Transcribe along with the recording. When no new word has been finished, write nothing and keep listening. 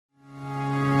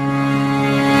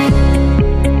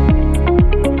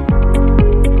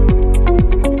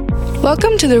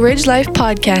Welcome to the Ridge Life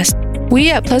Podcast.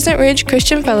 We at Pleasant Ridge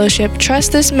Christian Fellowship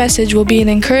trust this message will be an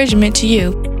encouragement to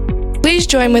you. Please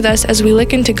join with us as we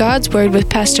look into God's Word with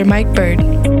Pastor Mike Bird.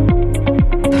 We're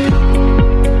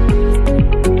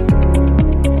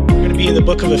going to be in the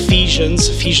book of Ephesians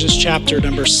chapter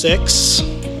number 6.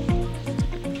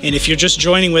 And if you're just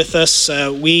joining with us,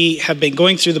 we have been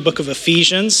going through the book of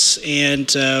Ephesians, and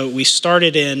we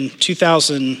started in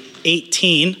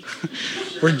 2018.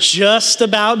 We're just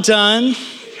about done.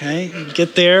 Okay,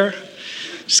 get there.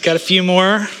 Just got a few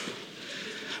more.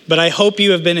 But I hope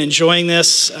you have been enjoying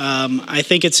this. I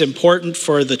think it's important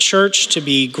for the church to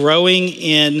be growing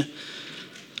in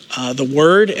the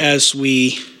Word as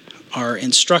we are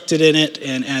instructed in it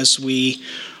and as we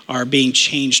are being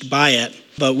changed by it.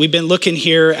 But we've been looking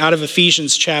here out of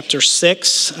Ephesians chapter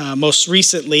 6, most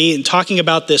recently, and talking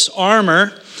about this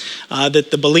armor that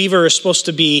the believer is supposed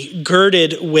to be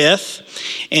girded with.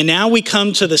 And now we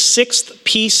come to the sixth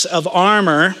piece of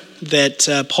armor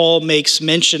that Paul makes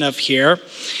mention of here.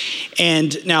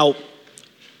 And now,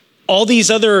 all these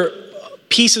other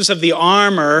pieces of the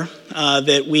armor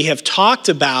that we have talked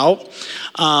about,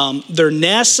 they're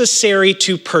necessary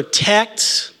to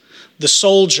protect the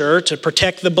soldier, to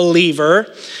protect the believer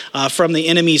from the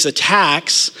enemy's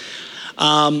attacks.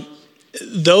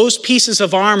 Those pieces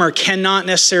of armor cannot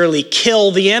necessarily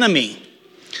kill the enemy.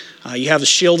 You have the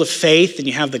shield of faith, and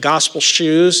you have the gospel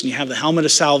shoes, and you have the helmet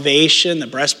of salvation, the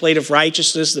breastplate of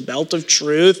righteousness, the belt of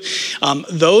truth.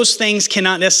 Those things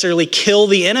cannot necessarily kill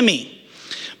the enemy.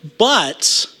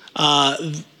 But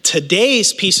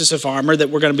today's pieces of armor that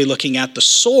we're going to be looking at, the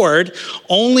sword,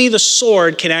 only the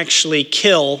sword can actually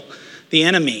kill the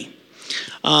enemy.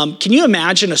 Can you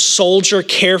imagine a soldier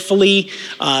carefully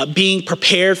being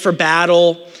prepared for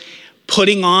battle,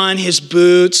 putting on his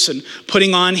boots and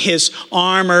putting on his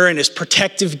armor and his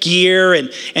protective gear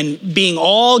and being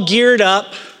all geared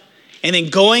up and then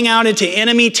going out into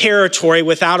enemy territory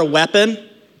without a weapon?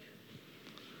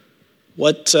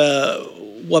 What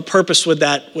purpose would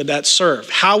that serve?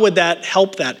 How would that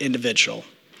help that individual?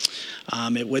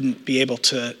 It wouldn't be able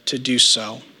to do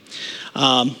so.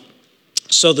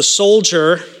 So the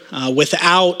soldier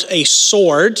without a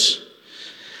sword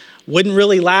wouldn't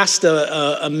really last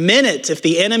a minute if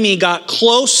the enemy got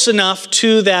close enough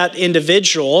to that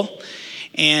individual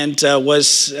and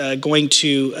was going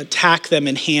to attack them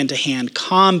in hand-to-hand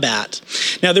combat.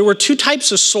 Now, there were two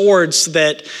types of swords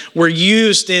that were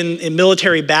used in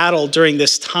military battle during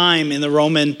this time in the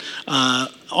Roman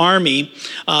army.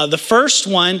 The first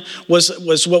one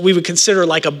was what we would consider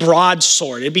like a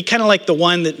broadsword. It'd be kind of like the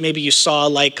one that maybe you saw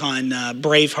like on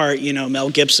Braveheart, Mel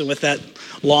Gibson with that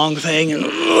long thing and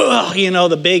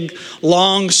the big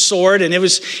long sword, and it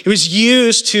was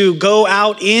used to go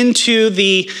out into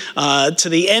the to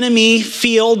the enemy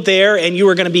field there, and you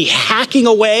were going to be hacking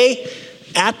away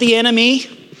at the enemy.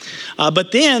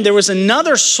 But then there was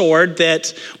another sword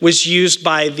that was used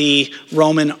by the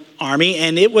Roman army,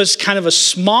 and it was kind of a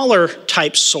smaller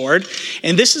type sword.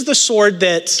 And this is the sword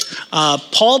that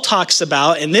Paul talks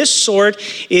about. And this sword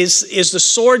is the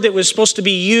sword that was supposed to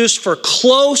be used for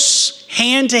close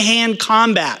hand-to-hand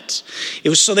combat. It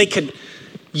was so they could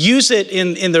use it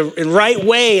in the right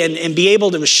way and be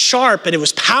able to, it was sharp and it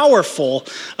was powerful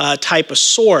type of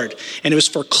sword. And it was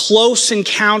for close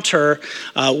encounter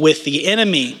with the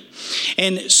enemy.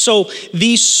 And so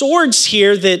these swords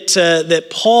here that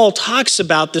Paul talks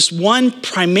about, this one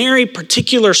primary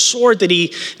particular sword that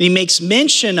he makes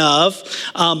mention of,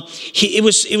 it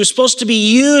was supposed to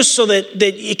be used so that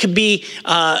it could be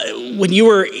when you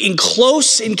were in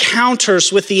close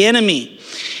encounters with the enemy.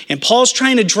 And Paul's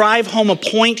trying to drive home a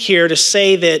point here to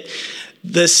say that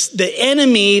the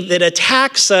enemy that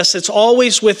attacks us, it's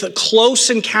always with a close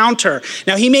encounter.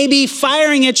 Now, he may be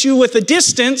firing at you with a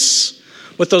distance,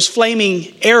 with those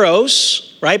flaming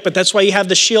arrows, right? But that's why you have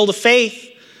the shield of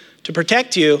faith to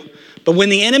protect you. But when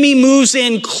the enemy moves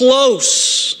in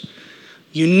close,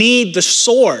 you need the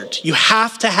sword. You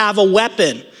have to have a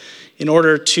weapon in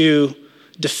order to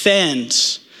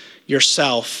defend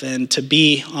yourself and to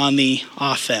be on the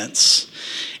offense.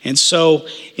 And so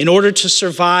in order to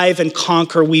survive and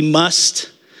conquer, we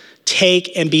must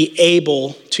take and be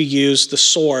able to use the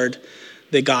sword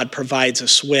that God provides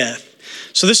us with.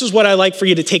 So this is what I'd like for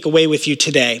you to take away with you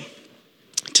today.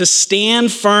 To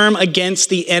stand firm against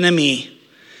the enemy,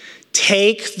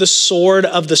 take the sword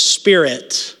of the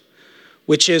Spirit,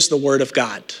 which is the Word of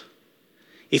God.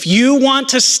 If you want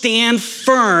to stand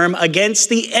firm against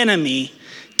the enemy,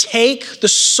 take the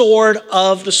sword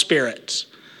of the Spirit,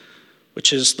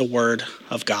 which is the Word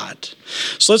of God.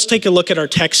 So let's take a look at our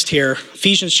text here,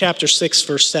 Ephesians chapter 6,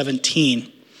 verse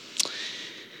 17.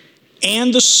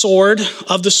 and the sword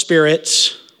of the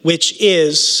Spirit, which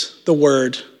is the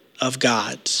word of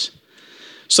God.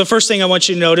 So the first thing I want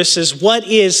you to notice is, what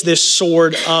is this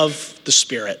sword of the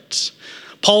Spirit?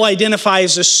 Paul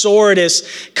identifies the sword as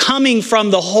coming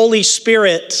from the Holy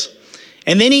Spirit,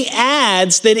 and then he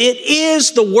adds that it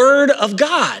is the word of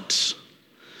God.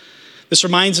 This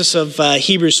reminds us of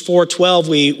Hebrews 4:12.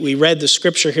 We read the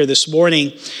scripture here this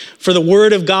morning. For the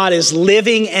word of God is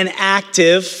living and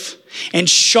active and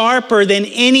sharper than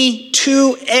any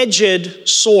two-edged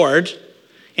sword,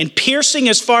 and piercing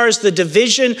as far as the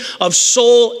division of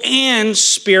soul and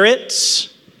spirit,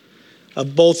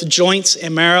 of both joints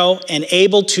and marrow, and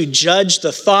able to judge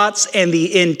the thoughts and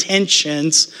the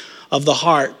intentions of the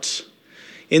heart.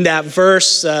 In that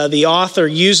verse, the author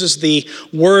uses the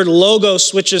word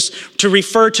logos, which is to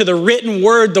refer to the written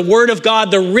word, the word of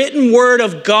God. The written word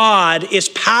of God is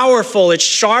powerful. It's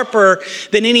sharper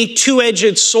than any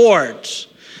two-edged sword.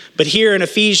 But here in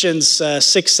Ephesians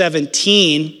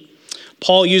 6:17,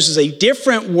 Paul uses a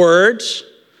different word,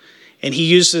 and he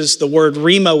uses the word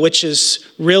rhema, which is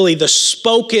really the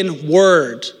spoken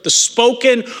word. The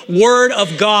spoken word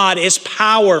of God is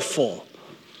powerful.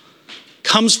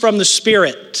 Comes from the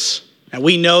Spirit. Now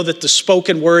we know that the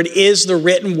spoken word is the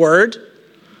written word,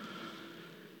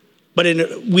 but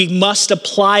we must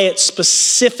apply it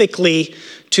specifically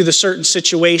to the certain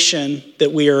situation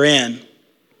that we are in.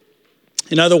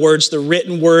 In other words, the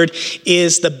written word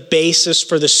is the basis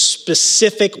for the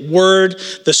specific word,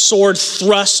 the sword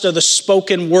thrust of the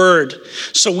spoken word.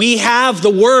 So we have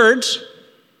the word,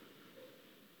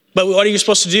 but what are you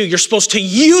supposed to do? You're supposed to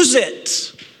use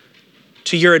it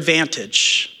to your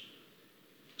advantage.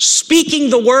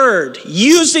 Speaking the word,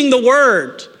 using the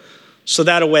word, so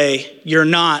that way you're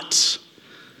not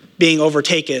being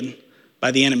overtaken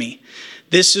by the enemy.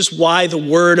 This is why the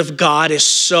word of God is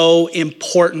so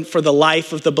important for the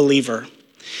life of the believer.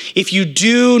 If you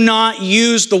do not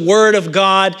use the word of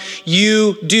God,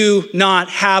 you do not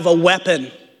have a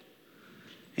weapon,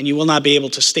 and you will not be able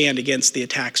to stand against the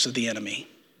attacks of the enemy.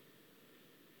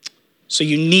 So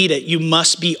you need it. You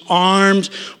must be armed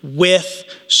with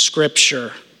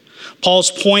Scripture.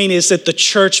 Paul's point is that the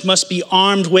church must be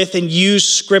armed with and use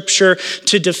Scripture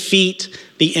to defeat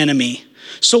the enemy.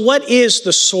 So what is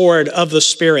the sword of the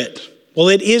Spirit? Well,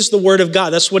 it is the word of God.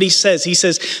 That's what he says. He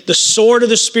says, the sword of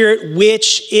the Spirit,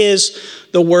 which is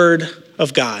the word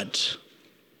of God.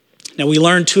 Now, we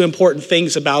learn two important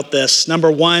things about this. Number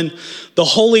one, the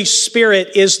Holy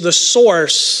Spirit is the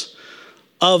source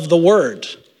of the word.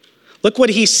 Look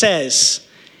what he says,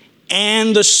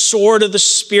 and the sword of the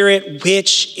Spirit,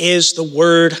 which is the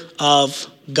word of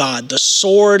God. The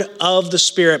sword of the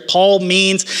Spirit. Paul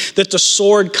means that the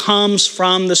sword comes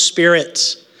from the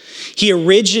Spirit. He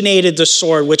originated the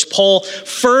sword, which Paul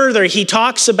further, he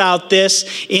talks about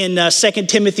this in 2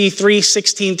 Timothy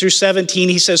 3:16 through 17.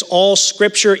 He says, all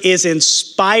scripture is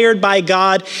inspired by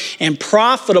God and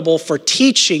profitable for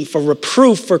teaching, for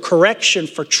reproof, for correction,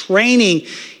 for training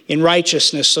in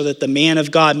righteousness, so that the man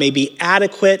of God may be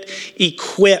adequate,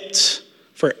 equipped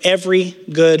for every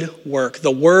good work.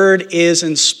 The word is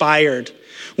inspired.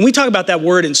 When we talk about that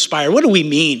word inspired, what do we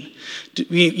mean?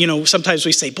 Sometimes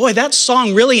we say, boy, that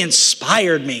song really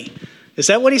inspired me. Is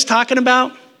that what he's talking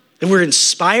about? That we're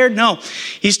inspired? No.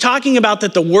 He's talking about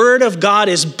that the word of God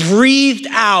is breathed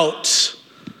out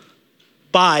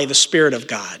by the Spirit of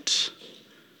God.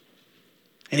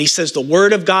 And he says the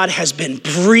word of God has been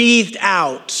breathed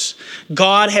out.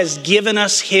 God has given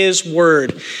us his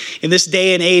word. In this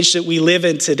day and age that we live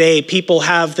in today, people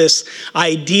have this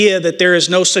idea that there is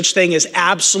no such thing as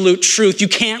absolute truth. You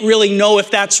can't really know if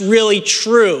that's really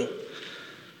true.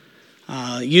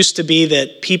 It used to be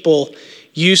that people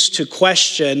used to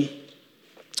question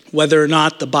whether or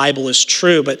not the Bible is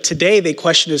true, but today they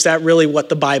question, is that really what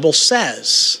the Bible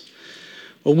says?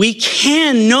 Well, we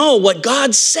can know what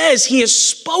God says. He has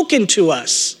spoken to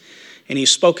us, and he's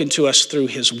spoken to us through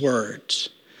his word.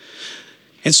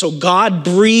 And so God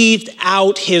breathed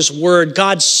out his word.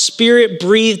 God's Spirit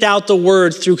breathed out the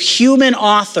word through human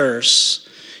authors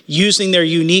using their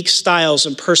unique styles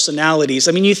and personalities.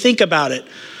 I mean, you think about it.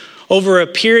 Over a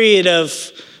period of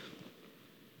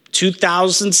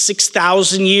 2,000,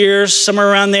 6,000 years, somewhere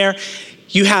around there,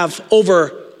 you have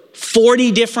over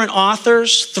 40 different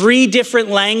authors, 3 different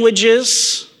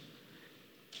languages,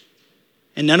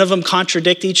 and none of them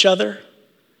contradict each other,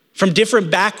 from different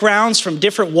backgrounds, from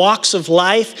different walks of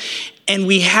life, and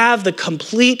we have the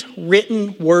complete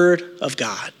written word of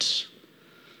God.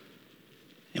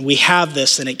 And we have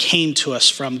this, and it came to us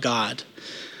from God.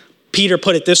 Peter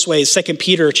put it this way, 2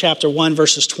 Peter chapter 1,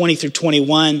 verses 20 through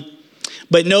 21.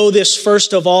 But know this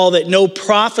first of all, that no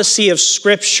prophecy of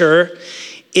Scripture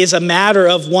is a matter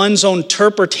of one's own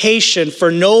interpretation,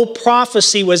 for no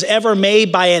prophecy was ever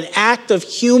made by an act of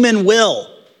human will,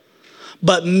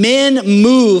 but men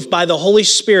moved by the Holy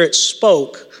Spirit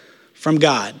spoke from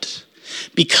God.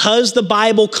 Because the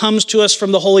Bible comes to us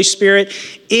from the Holy Spirit,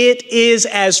 it is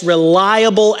as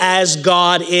reliable as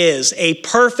God is. A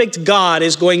perfect God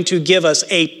is going to give us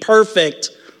a perfect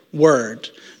word.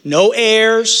 No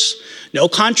errors, no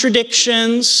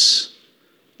contradictions,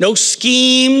 no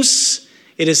schemes.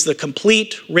 It is the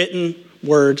complete written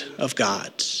word of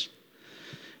God.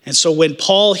 And so when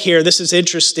Paul here, this is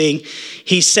interesting,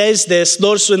 he says this,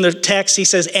 notice in the text, he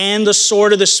says, and the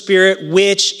sword of the Spirit,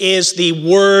 which is the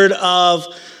word of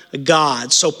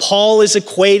God. So Paul is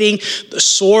equating the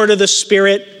sword of the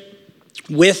Spirit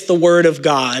with the word of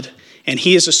God. And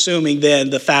he is assuming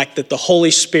then the fact that the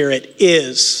Holy Spirit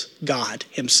is God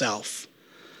himself.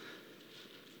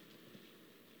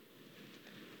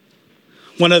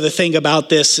 One other thing about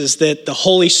this is that the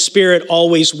Holy Spirit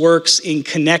always works in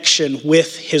connection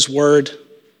with his word.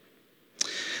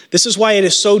 This is why it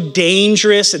is so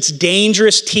dangerous. It's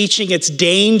dangerous teaching. It's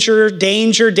danger.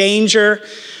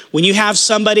 When you have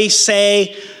somebody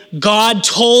say, God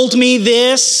told me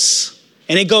this,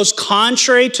 and it goes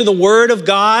contrary to the word of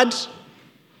God.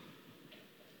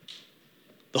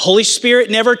 The Holy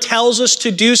Spirit never tells us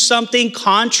to do something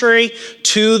contrary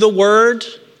to the word.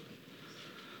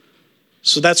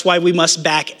 So that's why we must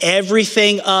back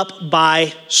everything up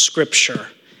by Scripture.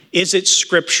 Is it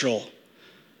scriptural?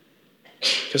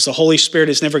 Because the Holy Spirit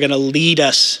is never going to lead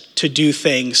us to do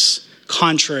things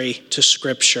contrary to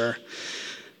Scripture.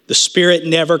 The Spirit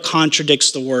never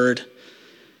contradicts the Word.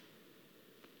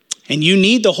 And you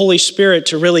need the Holy Spirit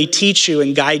to really teach you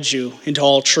and guide you into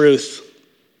all truth.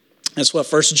 That's what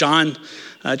 1 John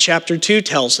chapter 2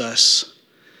 tells us.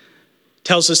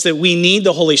 Tells us that we need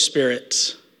the Holy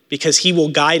Spirit because he will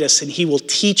guide us and he will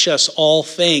teach us all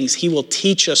things. He will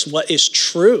teach us what is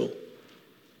true.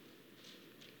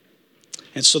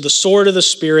 And so the sword of the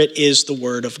Spirit is the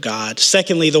word of God.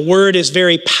 Secondly, the word is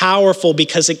very powerful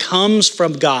because it comes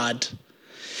from God.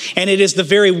 And it is the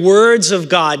very words of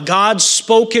God. God's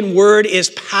spoken word is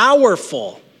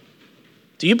powerful.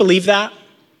 Do you believe that?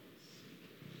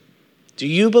 Do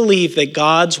you believe that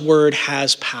God's word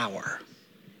has power?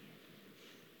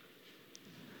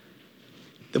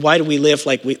 Then why do we live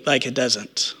like it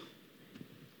doesn't?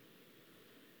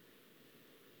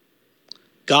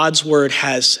 God's word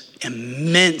has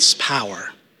immense power.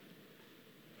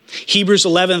 Hebrews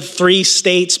 11:3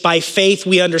 states, by faith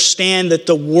we understand that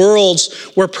the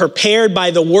worlds were prepared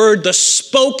by the word, the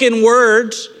spoken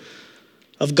word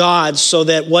of God, so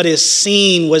that what is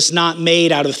seen was not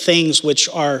made out of things which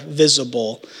are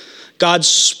visible. God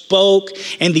spoke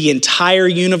and the entire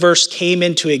universe came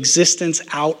into existence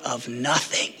out of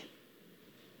nothing.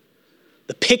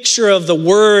 The picture of the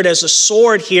word as a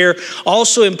sword here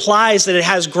also implies that it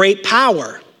has great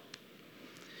power.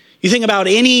 You think about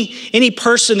any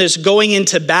person that's going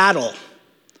into battle.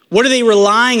 What are they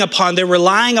relying upon? They're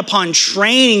relying upon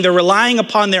training. They're relying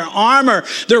upon their armor.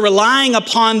 They're relying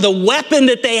upon the weapon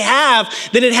that they have,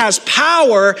 that it has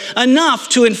power enough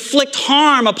to inflict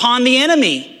harm upon the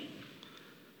enemy.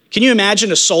 Can you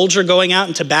imagine a soldier going out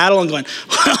into battle and going,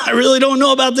 I really don't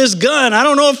know about this gun. I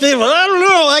don't know if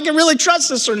I can really trust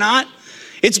this or not.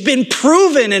 It's been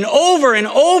proven and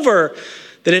over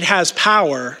that it has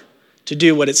power to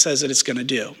do what it says that it's going to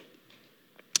do.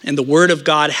 And the word of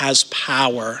God has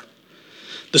power.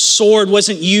 The sword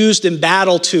wasn't used in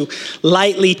battle to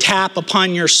lightly tap upon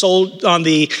on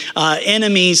the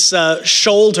enemy's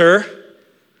shoulder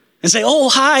and say, oh,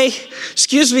 hi,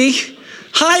 excuse me,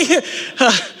 hi,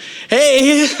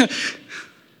 hey.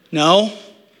 No,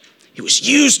 it was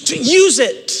used to use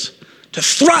it, to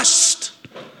thrust,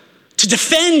 to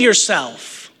defend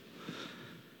yourself.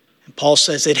 And Paul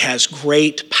says it has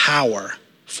great power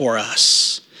for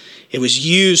us. It was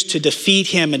used to defeat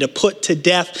him and to put to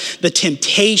death the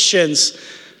temptations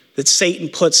that Satan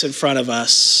puts in front of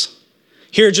us.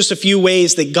 Here are just a few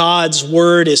ways that God's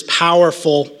word is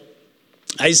powerful.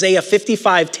 Isaiah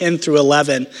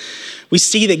 55:10-11. We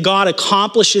see that God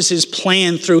accomplishes his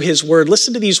plan through his word.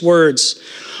 Listen to these words.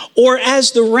 Or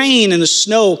as the rain and the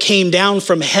snow came down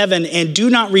from heaven and do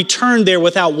not return there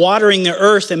without watering the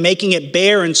earth and making it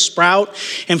bear and sprout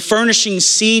and furnishing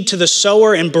seed to the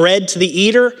sower and bread to the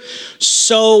eater,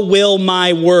 so will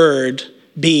my word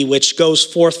be which goes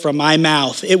forth from my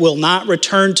mouth. It will not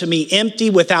return to me empty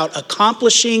without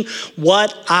accomplishing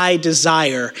what I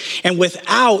desire and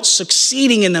without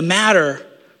succeeding in the matter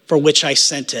for which I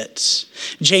sent it.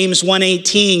 James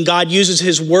 1:18, God uses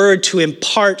his word to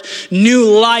impart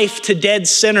new life to dead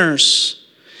sinners.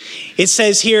 It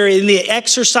says here, in the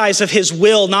exercise of his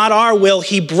will, not our will,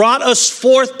 he brought us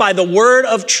forth by the word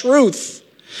of truth.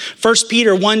 1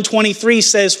 Peter 1:23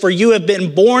 says, for you have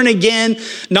been born again,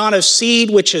 not of seed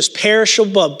which is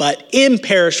perishable, but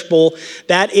imperishable,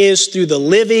 that is through the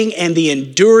living and the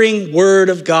enduring word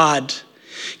of God.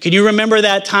 Can you remember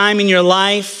that time in your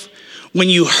life when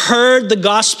you heard the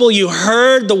gospel, you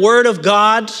heard the word of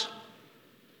God,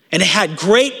 and it had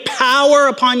great power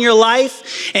upon your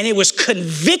life, and it was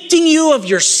convicting you of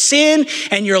your sin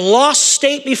and your lost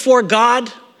state before God,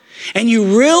 and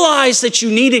you realized that you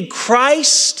needed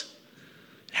Christ?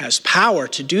 It has power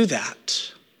to do that.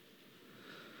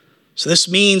 So this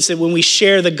means that when we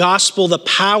share the gospel, the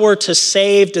power to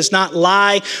save does not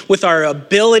lie with our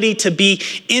ability to be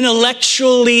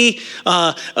intellectually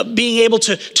being able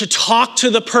to talk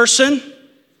to the person,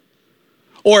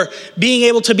 or being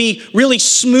able to be really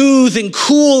smooth and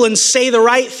cool and say the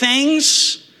right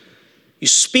things. You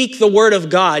speak the word of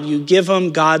God, you give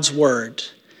them God's word,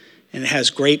 and it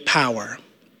has great power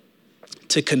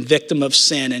to convict them of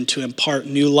sin and to impart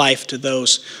new life to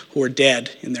those who are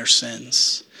dead in their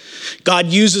sins. God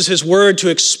uses his word to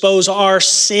expose our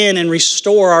sin and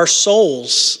restore our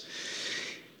souls.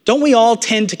 Don't we all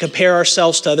tend to compare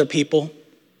ourselves to other people?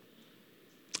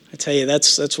 I tell you,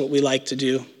 that's what we like to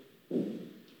do.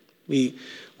 We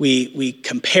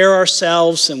compare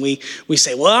ourselves and we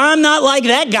say, well, I'm not like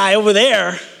that guy over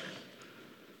there.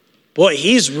 Boy,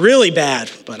 he's really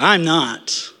bad, but I'm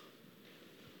not.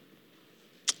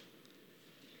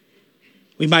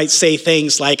 We might say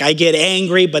things like, I get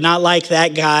angry, but not like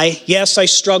that guy. Yes, I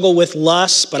struggle with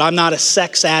lust, but I'm not a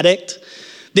sex addict.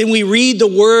 Then we read the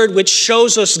word which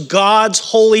shows us God's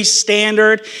holy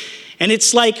standard. And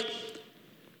it's like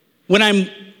when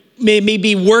I'm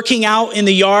maybe working out in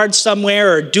the yard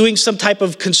somewhere or doing some type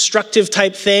of constructive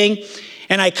type thing,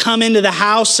 and I come into the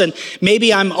house and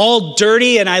maybe I'm all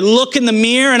dirty and I look in the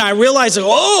mirror and I realize,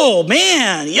 oh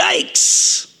man,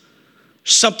 yikes,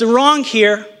 there's something wrong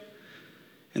here.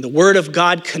 And the word of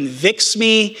God convicts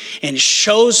me and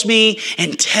shows me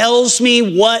and tells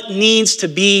me what needs to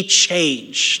be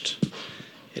changed.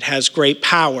 It has great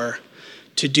power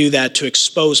to do that, to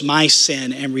expose my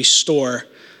sin and restore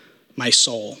my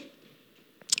soul.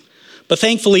 But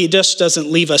thankfully, it just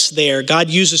doesn't leave us there. God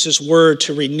uses his word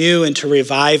to renew and to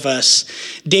revive us.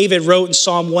 David wrote in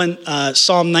Psalm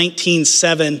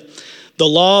 19:7, the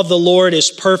law of the Lord is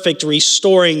perfect,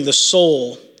 restoring the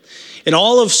soul. In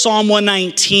all of Psalm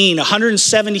 119,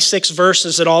 176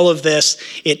 verses in all of this,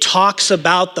 it talks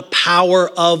about the power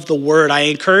of the word. I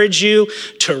encourage you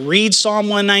to read Psalm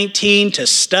 119, to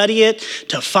study it,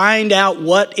 to find out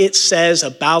what it says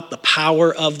about the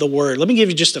power of the word. Let me give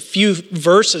you just a few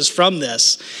verses from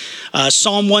this.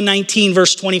 Psalm 119,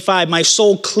 verse 25, my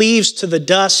soul cleaves to the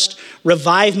dust,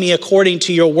 revive me according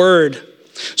to your word.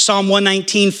 Psalm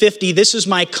 119:50, this is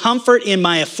my comfort in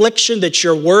my affliction, that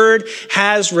your word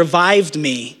has revived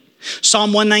me.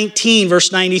 Psalm 119,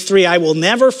 verse 93, I will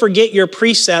never forget your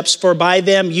precepts, for by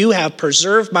them you have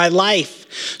preserved my life.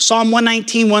 Psalm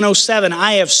 119:107,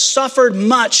 I have suffered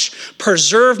much,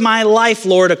 preserve my life,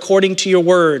 Lord, according to your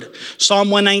word. Psalm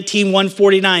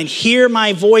 119:149, hear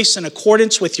my voice in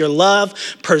accordance with your love,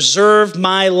 preserve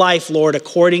my life, Lord,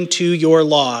 according to your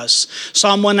laws.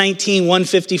 Psalm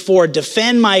 119:154,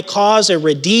 defend my cause and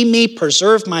redeem me,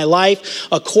 preserve my life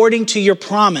according to your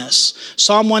promise.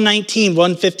 Psalm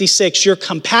 119:156, your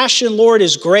compassion, Lord,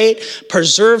 is great,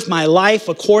 preserve my life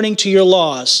according to your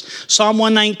laws. Psalm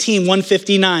 119:159,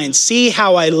 see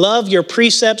how I love your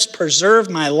precepts,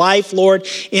 preserve my life, Lord,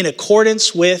 in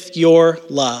accordance with your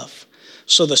love.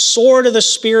 So the sword of the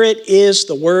Spirit is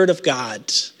the word of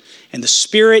God, and the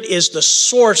Spirit is the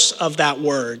source of that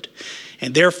word.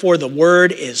 And therefore the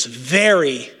word is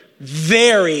very,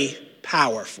 very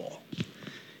powerful,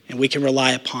 and we can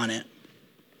rely upon it.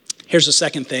 Here's the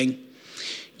second thing.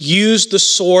 Use the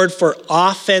sword for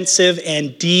offensive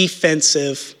and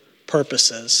defensive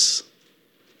purposes.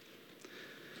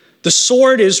 The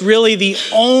sword is really the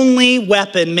only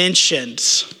weapon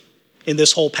mentioned in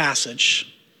this whole passage.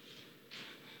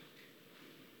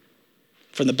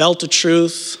 From the belt of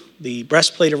truth, the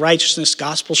breastplate of righteousness,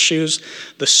 gospel shoes,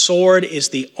 the sword is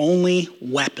the only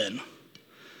weapon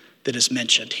that is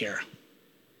mentioned here.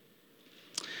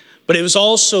 But it was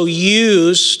also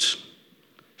used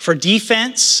for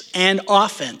defense and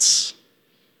offense.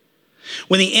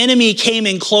 When the enemy came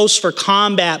in close for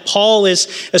combat, Paul is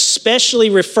especially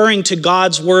referring to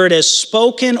God's word as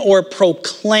spoken or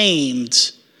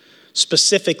proclaimed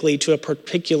specifically to a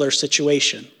particular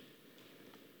situation.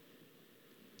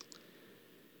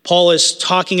 Paul is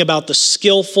talking about the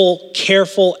skillful,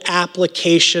 careful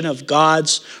application of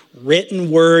God's written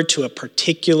word to a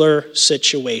particular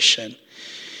situation.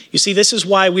 You see, this is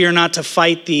why we are not to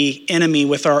fight the enemy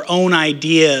with our own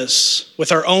ideas,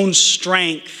 with our own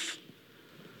strength,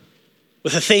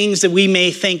 with the things that we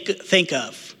may think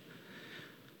of.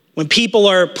 When people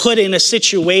are put in a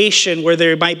situation where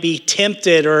they might be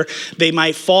tempted or they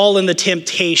might fall in the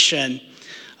temptation,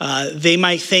 they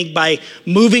might think by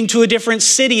moving to a different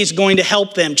city is going to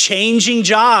help them, changing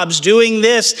jobs, doing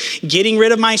this, getting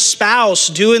rid of my spouse,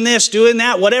 doing this, doing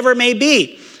that, whatever it may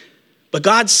be. But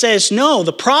God says, no,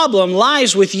 the problem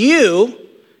lies with you,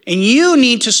 and you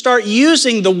need to start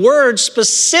using the word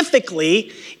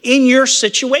specifically in your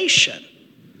situation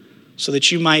so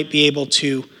that you might be able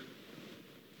to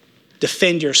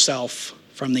defend yourself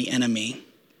from the enemy.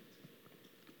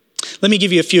 Let me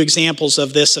give you a few examples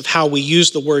of this, of how we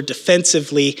use the word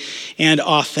defensively and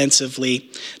offensively.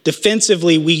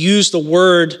 Defensively, we use the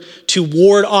word to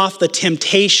ward off the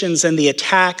temptations and the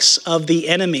attacks of the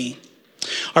enemy.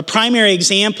 Our primary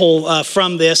example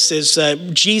from this is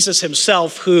Jesus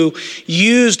himself, who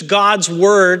used God's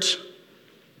word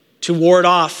to ward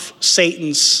off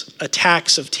Satan's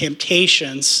attacks of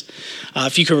temptations.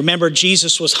 If you can remember,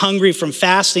 Jesus was hungry from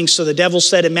fasting, so the devil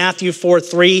said in Matthew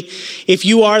 4:3, "If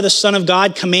you are the Son of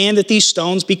God, command that these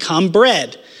stones become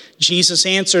bread." Jesus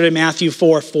answered in Matthew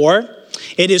 4:4,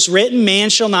 "It is written, man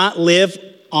shall not live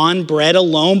on bread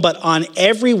alone, but on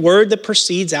every word that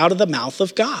proceeds out of the mouth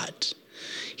of God."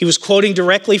 He was quoting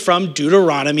directly from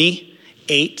Deuteronomy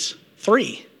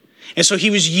 8:3. And so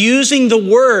he was using the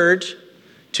word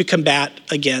to combat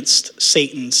against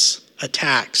Satan's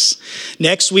attacks.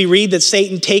 Next, we read that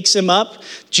Satan takes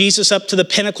Jesus up to the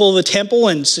pinnacle of the temple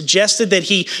and suggested that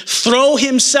he throw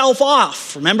himself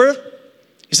off. Remember?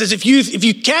 He says, if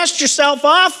you cast yourself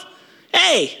off,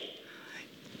 hey,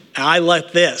 I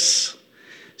like this.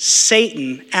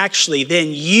 Satan actually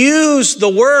then used the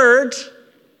word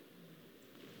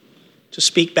to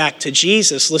speak back to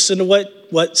Jesus. Listen to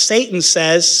what Satan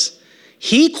says.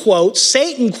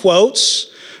 Satan quotes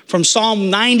from Psalm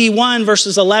 91,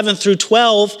 verses 11 through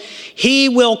 12, "He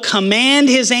will command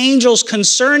his angels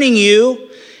concerning you,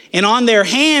 and on their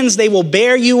hands they will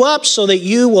bear you up so that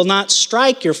you will not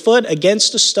strike your foot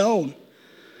against a stone."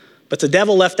 But the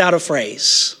devil left out a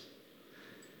phrase.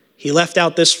 He left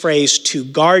out this phrase, "to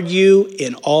guard you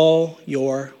in all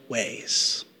your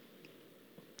ways."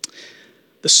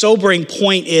 The sobering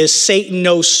point is Satan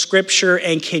knows Scripture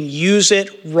and can use it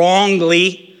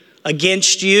wrongly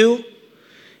against you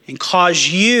and cause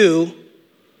you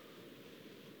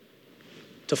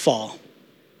to fall.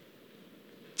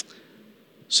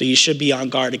 So you should be on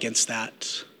guard against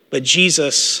that. But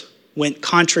Jesus went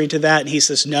contrary to that, and he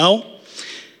says, no.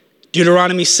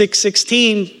 Deuteronomy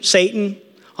 6:16, Satan,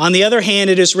 "On the other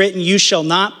hand, it is written, you shall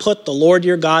not put the Lord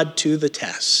your God to the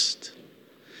test."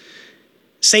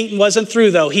 Satan wasn't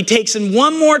through, though. He takes him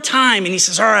one more time, and he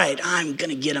says, all right, I'm going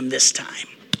to get him this time.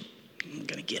 I'm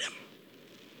going to get him.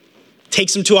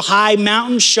 Takes him to a high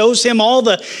mountain, shows him all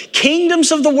the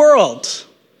kingdoms of the world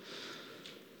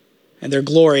and their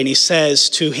glory. And he says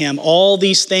to him, "All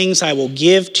these things I will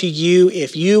give to you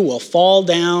if you will fall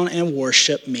down and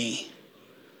worship me."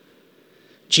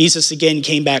 Jesus again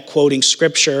came back quoting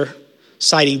Scripture,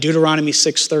 citing Deuteronomy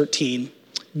 6:13.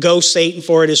 "Go, Satan,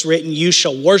 for it is written, you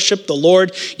shall worship the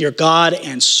Lord your God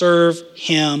and serve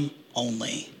him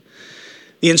only."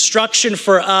 The instruction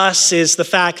for us is the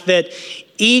fact that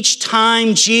each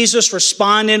time Jesus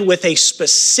responded with a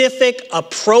specific,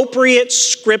 appropriate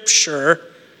scripture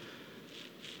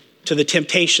to the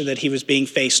temptation that he was being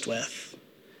faced with.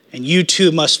 And you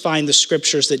too must find the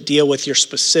scriptures that deal with your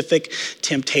specific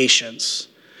temptations.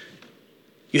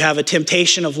 You have a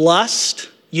temptation of lust.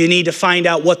 You need to find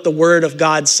out what the Word of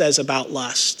God says about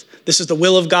lust. This is the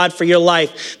will of God for your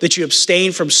life, that you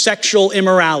abstain from sexual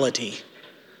immorality.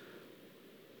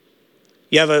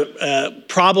 You have a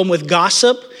problem with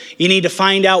gossip. You need to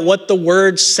find out what the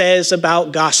Word says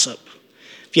about gossip.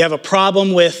 If you have a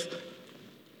problem with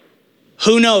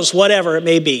who knows, whatever it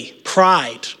may be,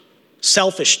 pride,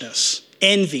 selfishness,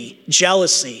 envy,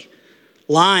 jealousy,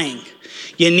 lying,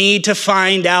 you need to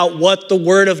find out what the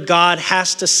Word of God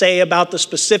has to say about the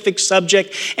specific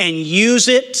subject and use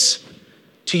it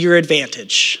to your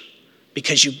advantage,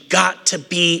 because you've got to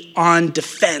be on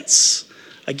defense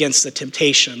against the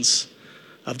temptations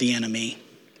of the enemy.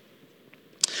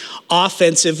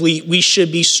 Offensively, we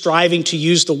should be striving to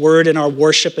use the Word in our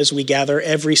worship as we gather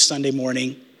every Sunday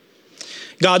morning.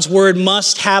 God's Word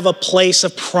must have a place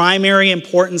of primary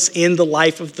importance in the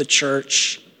life of the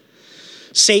church.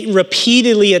 Satan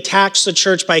repeatedly attacks the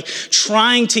church by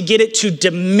trying to get it to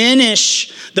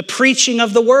diminish the preaching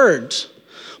of the word.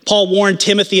 Paul warned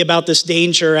Timothy about this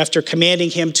danger after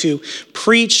commanding him to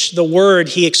preach the word.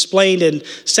 He explained in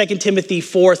 2 Timothy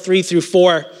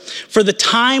 4:3-4, "For the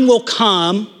time will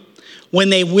come when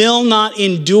they will not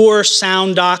endure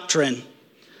sound doctrine,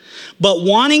 but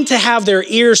wanting to have their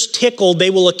ears tickled,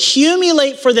 they will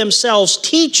accumulate for themselves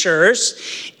teachers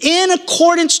in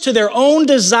accordance to their own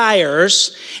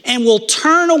desires, and will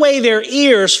turn away their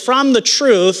ears from the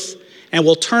truth and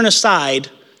will turn aside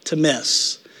to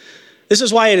myths." This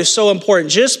is why it is so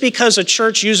important. Just because a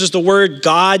church uses the word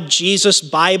God, Jesus,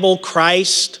 Bible,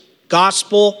 Christ,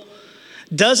 gospel,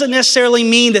 doesn't necessarily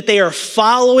mean that they are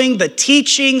following the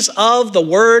teachings of the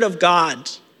Word of God.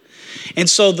 And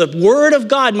so the Word of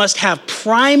God must have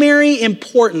primary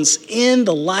importance in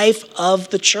the life of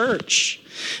the church.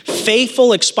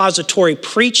 Faithful expository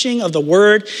preaching of the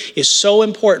Word is so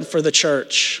important for the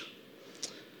church.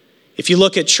 If you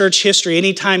look at church history,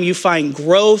 anytime you find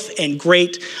growth and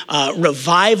great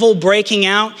revival breaking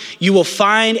out, you will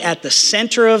find at the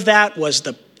center of that was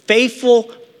the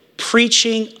faithful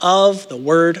preaching of the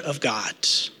Word of God.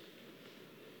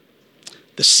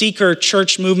 The seeker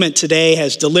church movement today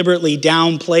has deliberately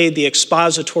downplayed the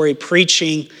expository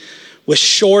preaching with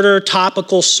shorter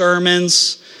topical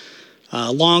sermons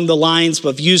along the lines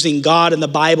of using God and the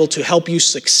Bible to help you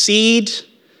succeed.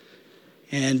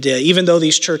 And even though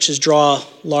these churches draw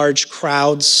large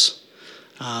crowds,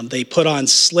 they put on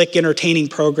slick, entertaining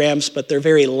programs, but they're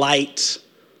very light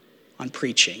on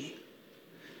preaching.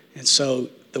 And so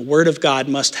the Word of God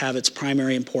must have its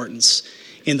primary importance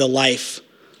in the life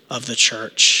of the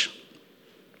church.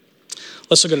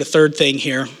 Let's look at a third thing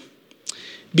here.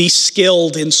 Be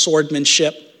skilled in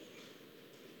swordmanship.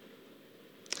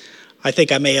 I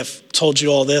think I may have told you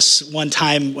all this one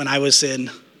time when I was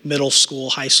in middle school,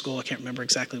 high school, I can't remember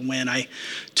exactly when. I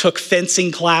took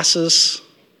fencing classes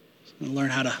and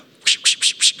learned how to,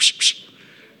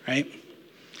 right?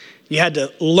 You had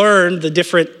to learn the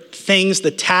different things,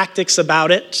 the tactics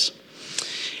about it.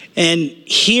 And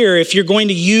here, if you're going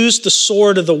to use the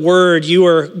sword of the word, you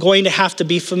are going to have to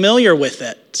be familiar with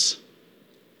it.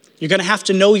 You're going to have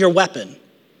to know your weapon.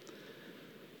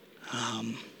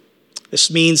 This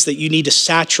means that you need to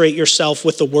saturate yourself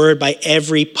with the word by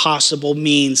every possible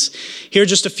means. Here are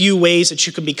just a few ways that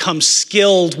you can become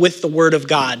skilled with the word of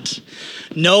God.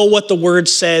 Know what the word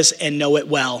says and know it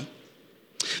well.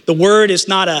 The word is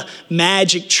not a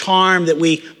magic charm that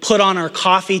we put on our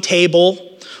coffee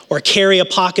table or carry a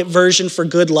pocket version for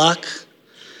good luck.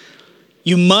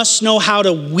 You must know how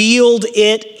to wield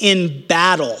it in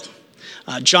battle.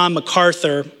 John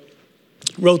MacArthur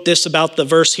wrote this about the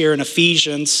verse here in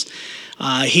Ephesians.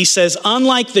 He says,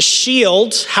 unlike the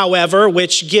shield, however,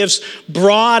 which gives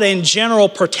broad and general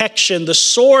protection, the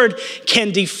sword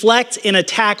can deflect an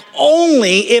attack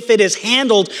only if it is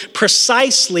handled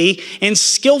precisely and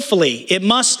skillfully. It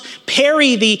must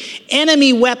parry the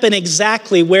enemy weapon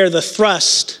exactly where the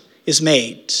thrust is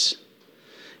made.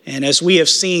 And as we have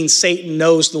seen, Satan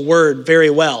knows the word very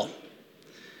well.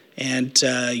 And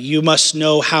you must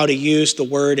know how to use the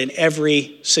word in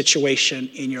every situation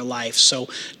in your life. So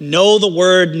know the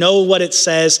word, know what it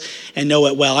says, and know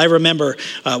it well. I remember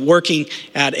working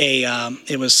at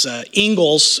it was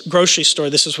Ingles grocery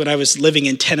store. This is when I was living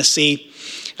in Tennessee,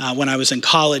 when I was in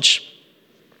college.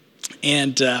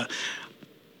 And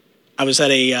I was at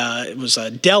it was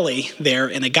a deli there,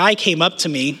 and a guy came up to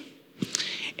me,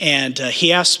 and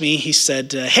he asked me, he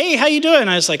said, hey, how you doing?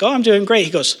 I was like, oh, I'm doing great.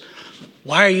 He goes,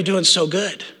 why are you doing so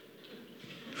good?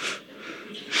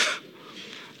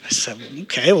 I said,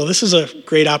 okay, well, this is a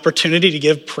great opportunity to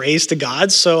give praise to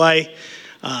God. So I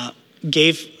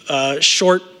gave a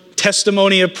short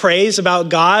testimony of praise about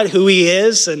God, who he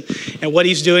is, and what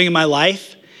he's doing in my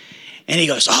life. And he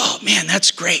goes, oh, man, that's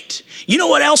great. You know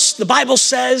what else the Bible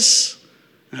says?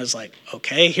 And I was like,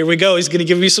 okay, here we go. He's going to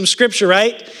give me some scripture,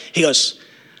 right? He goes,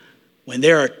 when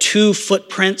there are two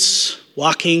footprints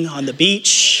walking on the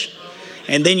beach,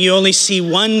 and then you only see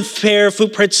one pair of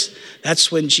footprints,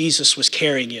 that's when Jesus was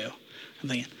carrying you. I'm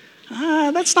thinking,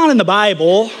 that's not in the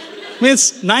Bible. I mean,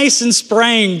 it's nice and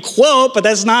spraying quote, but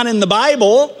that's not in the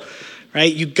Bible,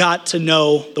 right? You got to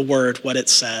know the word, what it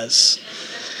says.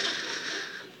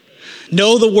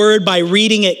 Know the word by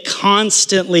reading it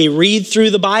constantly. Read through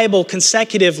the Bible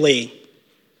consecutively.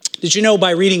 Did you know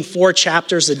by reading 4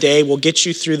 chapters a day will get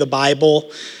you through the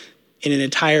Bible in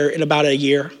about a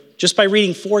year? Just by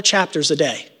reading 4 chapters a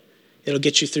day, it'll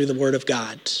get you through the Word of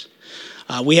God.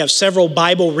 We have several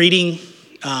Bible reading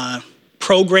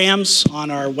programs on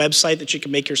our website that you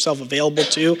can make yourself available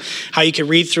to, how you can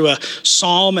read through a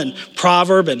Psalm and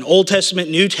Proverb and Old Testament,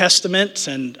 New Testament,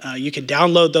 and you can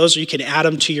download those, or you can add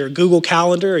them to your Google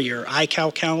Calendar or your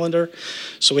iCal calendar.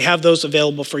 So we have those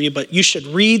available for you, but you should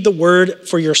read the Word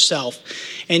for yourself.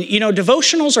 And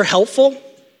devotionals are helpful,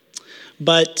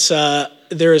 but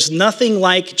there is nothing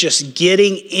like just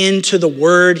getting into the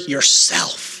Word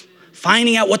yourself,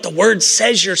 finding out what the Word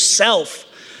says yourself,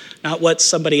 not what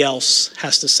somebody else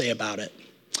has to say about it.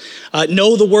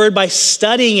 Know the Word by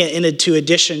studying it in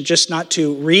addition, just not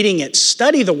to reading it.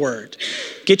 Study the Word.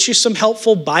 Get you some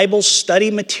helpful Bible study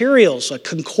materials. A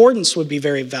concordance would be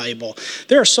very valuable.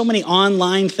 There are so many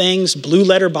online things, Blue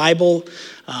Letter Bible,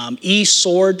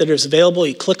 eSword that is available.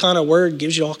 You click on a word,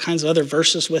 gives you all kinds of other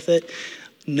verses with it.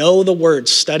 Know the Word,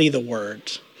 study the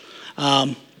Word.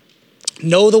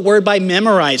 Know the Word by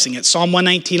memorizing it. Psalm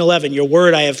 119:11, your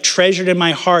Word I have treasured in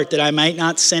my heart that I might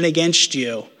not sin against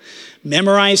you.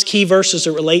 Memorize key verses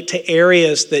that relate to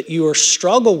areas that you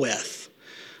struggle with.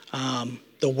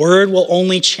 The Word will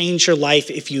only change your life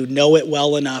if you know it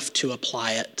well enough to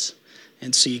apply it.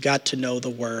 And so you got to know the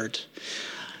Word.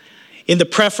 In the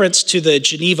preference to the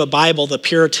Geneva Bible the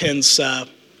Puritans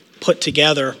put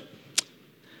together,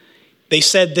 they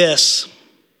said this: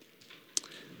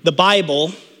 the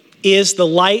Bible is the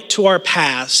light to our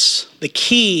paths, the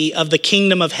key of the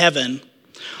kingdom of heaven,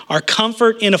 our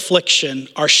comfort in affliction,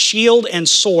 our shield and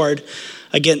sword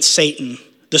against Satan,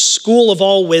 the school of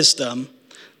all wisdom,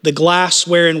 the glass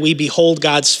wherein we behold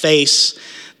God's face,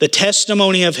 the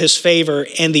testimony of his favor,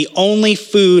 and the only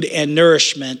food and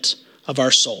nourishment of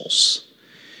our souls.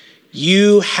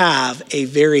 You have a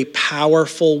very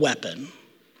powerful weapon.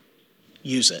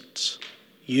 Use it.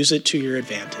 Use it to your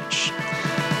advantage.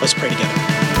 Let's pray together.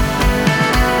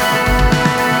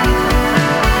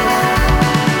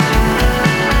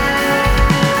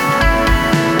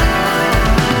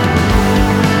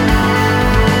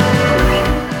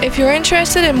 If you're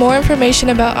interested in more information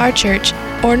about our church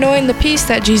or knowing the peace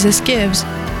that Jesus gives,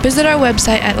 visit our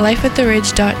website at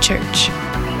lifeattheridge.church.